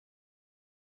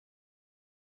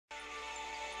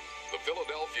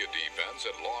Philadelphia defense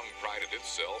had long prided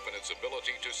itself in its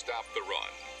ability to stop the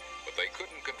run, but they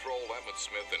couldn't control Emmitt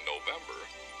Smith in November,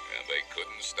 and they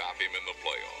couldn't stop him in the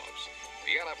playoffs.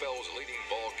 The NFL's leading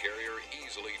ball carrier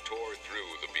easily tore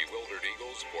through the bewildered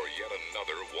Eagles for yet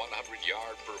another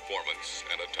 100-yard performance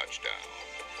and a touchdown.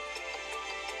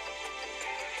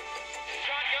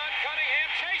 Shotgun, Cunningham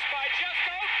chased by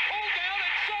Jeffco, pulled down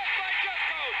and shot by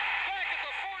Jeffco. Back at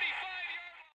the 45-yard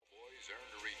line. Cowboys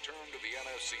earned a return to the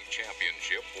NFC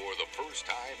Championship for the first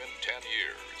time in 10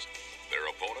 years. Their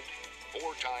opponent,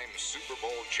 four-time Super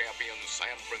Bowl champion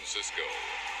San Francisco.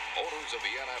 Owners of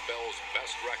the NFL's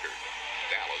best record,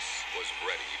 Dallas was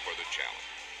ready for the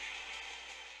challenge.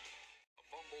 A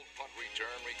fumbled punt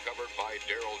return recovered by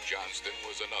Darryl Johnston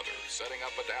was another, setting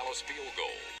up a Dallas field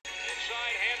goal.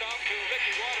 Inside handoff to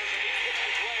Mickey Waters, and he kicks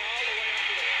his way all the way up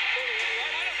to the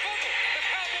 31-yard line. A fumble. The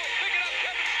Cowboys pick it up.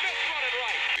 Kevin Smith running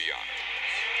right. Beyond.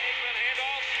 Aikman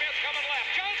handoff. Smith coming left.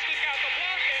 Johnston got the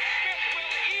block, and Smith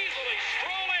will easily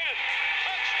stroll in.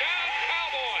 Touchdown,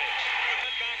 Cowboys.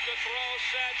 And back to throw.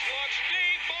 Sets looks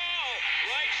deep. Ball.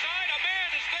 Right side. A man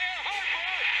is there.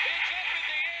 Harper. It's up in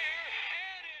the air,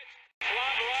 and it's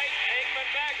slot right. Aikman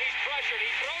back. He's pressured.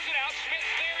 He throws it out.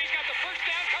 Smith's there. He's got the first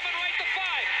down coming right to 5.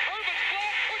 Irvin's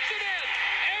block puts it in.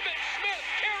 Emmitt Smith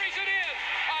carries it in.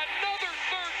 Another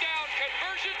third down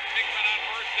conversion. Aikman on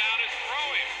first down is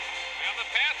throwing. And the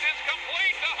pass is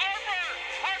complete to Harper.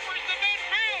 Harper's the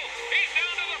midfield. He's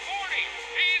down to the 40.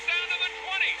 He's down to the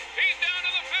 20. He's down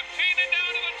to the 15 and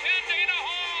down to the 10. Dana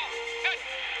Hall.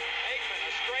 Aikman,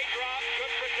 a straight drop.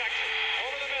 Good protection.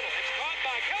 Over the middle. It's caught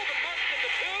by Kelvin Martin in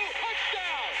the 2.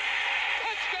 Touchdown.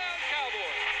 Touchdown,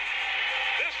 Cowboys.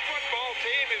 This football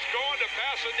team is going to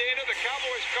Pasadena. The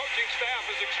Cowboys coaching staff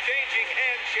is exchanging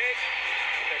handshakes.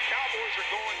 The Cowboys are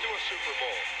going to a Super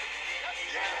Bowl.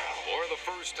 For the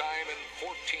first time in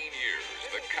 14 years,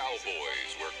 the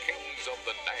Cowboys were kings of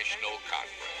the National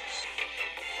Conference.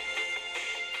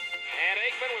 And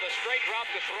Aikman with a straight drop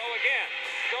to throw again.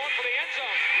 Going for the end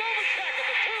zone. Novacek at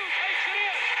the 2 takes it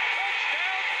in.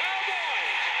 Touchdown,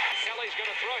 Cowboys. Kelly's going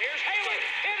to throw. Here's Haley.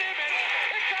 Hit him and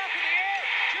picked off in the air.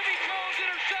 Jimmy Jones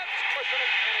intercepts. And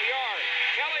a yard.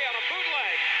 Kelly on a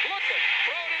bootleg. Looking.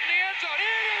 Throw it in the end zone.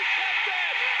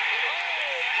 Intercepted.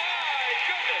 Oh, my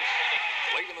goodness.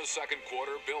 Late in the second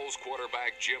quarter, Bills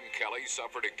quarterback Jim Kelly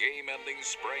suffered a game-ending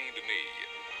sprained knee.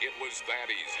 It was that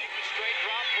easy. Straight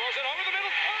drop. Throws it over the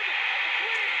middle. Irvin at the 3.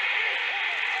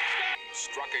 Touchdown.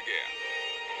 Struck again.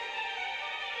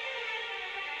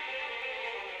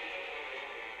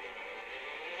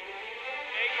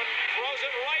 Aikman throws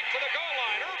it right to the goal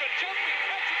line. Irvin jumping,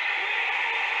 catch at the 3.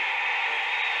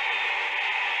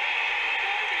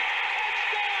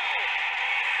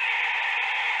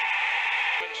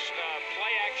 Touchdown!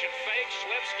 Play action fake,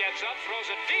 slips, gets up, throws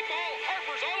a deep ball.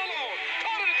 Harper's all alone.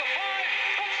 Caught it at the 5.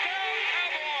 Touchdown,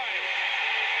 Cowboys!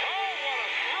 Oh, what a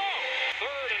throw!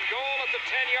 Third and goal at the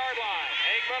 10-yard line.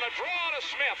 Aikman a draw to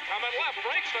Smith. Coming left,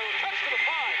 breaks the touch to the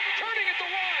 5. Turning at the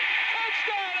 1.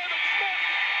 Touchdown, Emmitt Smith!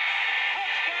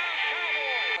 Touchdown,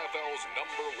 Cowboys! NFL's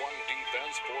 #1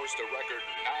 defense forced a record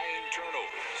 9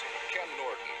 turnovers. Ken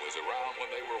Norton was around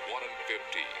when they were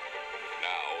 1-15.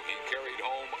 Now he carried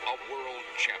home a world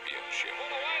championship.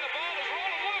 Pulled away, the ball is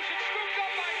rolling loose. It's scooped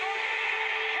up by Norton.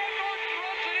 Ken Norton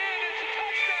runs it in. It's a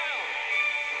touchdown.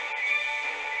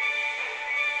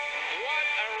 What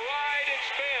a ride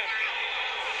it's been.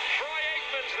 Troy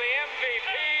Aikman's the MVP.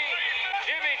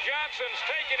 Jimmy Johnson's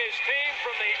taken his team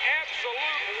from the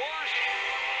absolute worst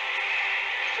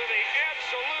to the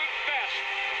absolute best.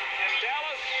 And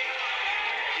Dallas,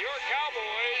 your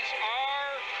Cowboys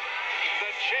are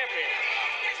the champions.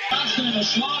 Johnston in the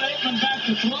slot, Aikman back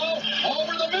to throw,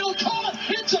 over the middle, caught,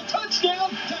 it's a touchdown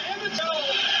to Emmitt.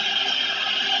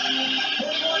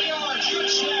 41 yards, good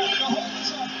snap, the hold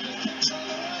is up, the kick's on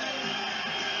the way.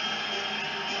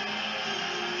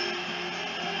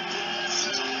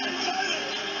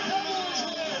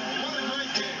 What a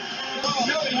great game.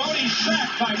 Billy Money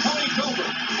sacked by Tony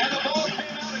Gilbert, and the ball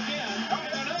came out again.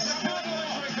 Another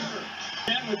Cowboys recover.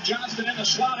 And with Johnston in the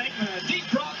slot, Aikman a deep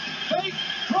drop, fake,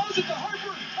 throws it to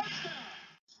Harper.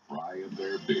 Frying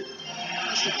their beer.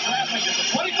 Anderson traffic at the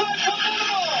 25, come on the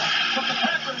ball. But the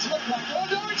Packers look like, oh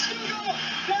no, it's still going.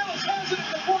 Dallas has it at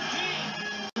the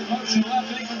 14. Motion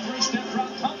left, Aikman 3-step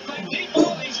drop, pump fake, deep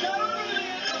ball. He's got it over the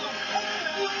end zone.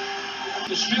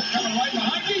 The Smith coming right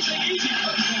behind. Easy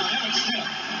touchdown, Emmitt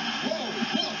Smith. Whoa.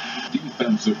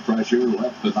 Defensive pressure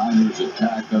left the Niners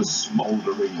attack a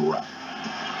smoldering wreck.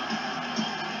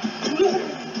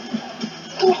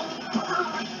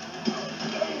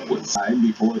 With time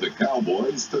before the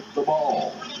Cowboys took the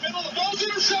ball. Over the middle, the ball's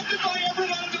intercepted by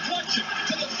Everett on a deflection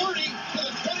to the 30.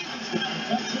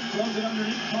 throws it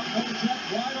underneath. Novacek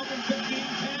wide open, 15-10.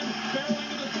 Barreling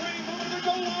to the three, moving to the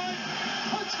goal line.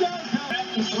 Touchdown, Cowboys. At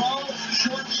the throw,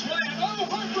 short slant. Oh,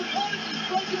 Harper caught it. He's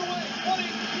breaking away. 20.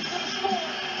 He's going to score.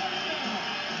 Touchdown.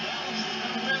 Dallas is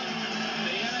going to win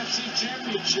the NFC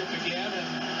Championship again, and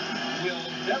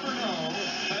we'll never know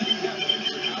how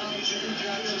Jimmy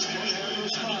Johnson's going to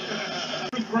respond.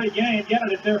 Great game,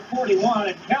 getting it there, 41,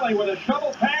 and Kelly with a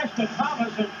shovel pass to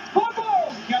Thomas, and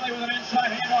fumble! Kelly with an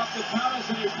inside handoff to Thomas,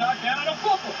 and he's knocked down, and a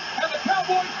fumble, and the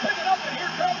Cowboys pick it up, and here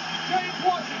comes James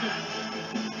Washington.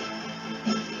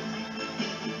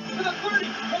 To the 30,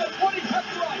 to the 20, left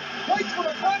to right, waits for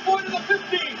a convoy to the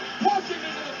 15,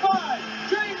 Washington to the 5,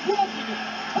 James Washington,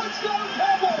 touchdown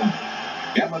Cowboys!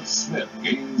 Emmitt Smith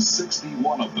gained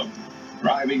 61 of them,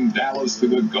 driving Dallas to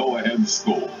the go-ahead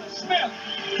score. Smith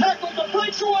tackles the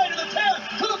breaks away to the 10,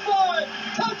 to the 5,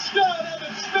 touchdown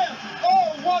Emmitt Smith.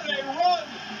 Oh, what a run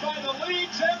by the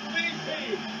league's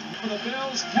MVP. For the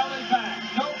Bills, Kelly back,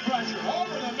 no pressure,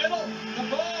 over the middle, the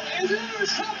ball is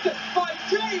intercepted by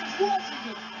James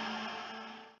Washington.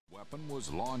 Weapon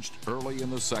was launched early in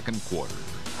the second quarter.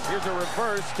 Here's a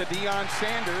reverse to Deion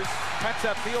Sanders. Cuts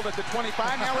upfield at the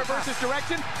 25. Now reverses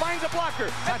direction. Finds a blocker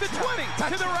at the 20.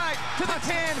 To the right. To the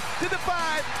 10. To the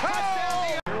 5.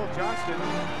 Touchdown. Harold Johnston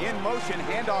in motion.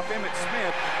 Handoff Emmitt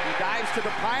Smith. He dives to the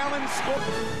pile and scores.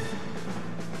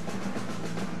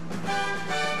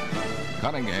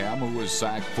 Cunningham, who was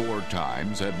sacked 4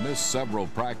 times, had missed several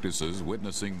practices,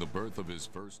 witnessing the birth of his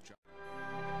first child.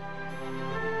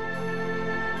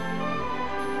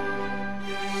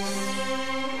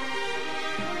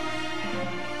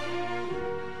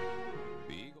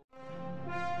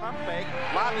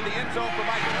 Lob to the end zone for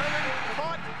Michael Irvin.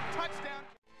 Caught. Touchdown.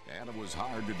 And it was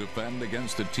hard to defend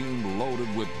against a team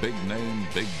loaded with big-name,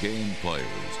 big-game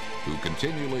players who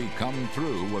continually come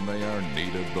through when they are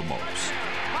needed the most.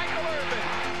 Michael Irvin.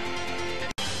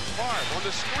 Hard on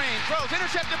the screen. Throws.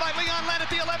 Intercepted by Leon Lett at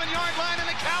the 11-yard line, and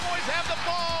the Cowboys have the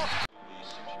ball.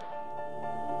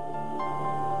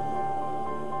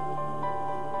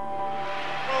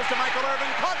 Throws to Michael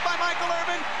Irvin. Caught by Michael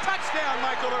Irvin. Touchdown,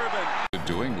 Michael Irvin.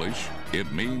 To English,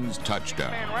 it means touchdown.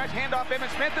 Man rush, handoff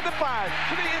Emmitt Smith to the 5,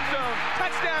 to the end zone,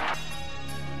 touchdown.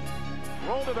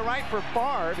 Roll to the right for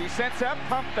Favre. He sets up,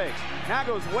 pump fakes. Now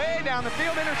goes way down the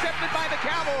field, intercepted by the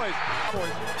Cowboys.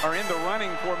 Cowboys are in the running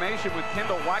formation with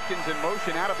Kendall Watkins in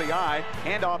motion out of the eye.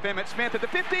 Handoff Emmitt Smith at the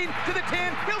 15, to the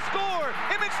 10, he'll score.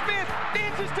 Emmitt Smith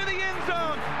dances to the end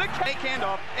zone. The fake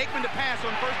handoff, Aikman to pass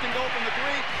on 1st and goal from the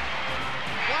 3.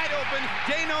 Wide open,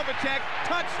 Jay Novacek,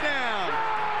 touchdown.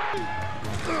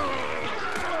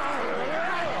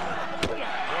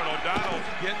 O'Donnell's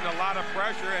getting a lot of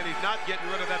pressure, and he's not getting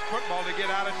rid of that football to get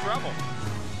out of trouble.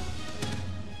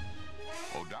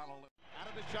 O'Donnell Out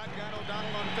of the shotgun,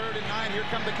 O'Donnell on 3rd and 9. Here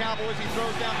come the Cowboys. He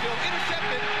throws downfield,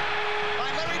 intercepted by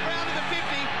Larry Brown to the 50,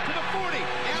 to the 40,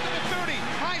 down to the 30.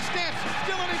 High steps,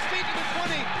 still on his feet to the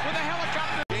 20 with a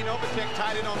helicopter. Jay Novacek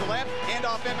tied in on the left.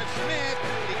 Handoff Emmitt Smith.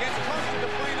 He gets close to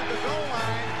the plane of the goal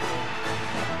line.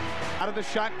 Out of the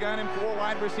shotgun and 4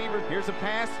 wide receivers. Here's a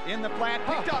pass in the flat.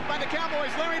 Picked up by the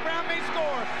Cowboys. Larry Brown may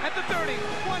score at the 30,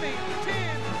 20,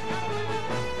 10.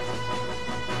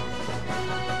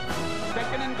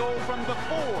 2nd and goal from the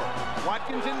 4.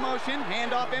 Watkins in motion.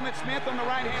 Handoff Emmitt Smith on the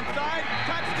right-hand side.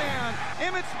 Touchdown.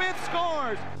 Emmitt Smith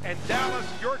scores. And Dallas,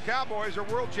 your Cowboys are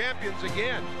world champions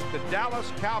again. The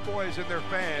Dallas Cowboys and their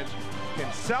fans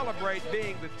can celebrate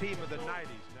being the team of the 90s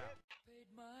now.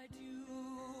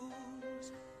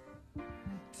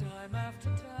 Time after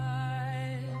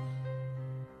time,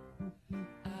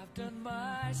 I've done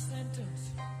my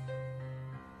sentence,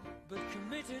 but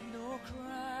committed no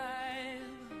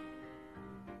crime,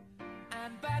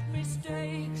 and bad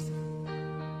mistakes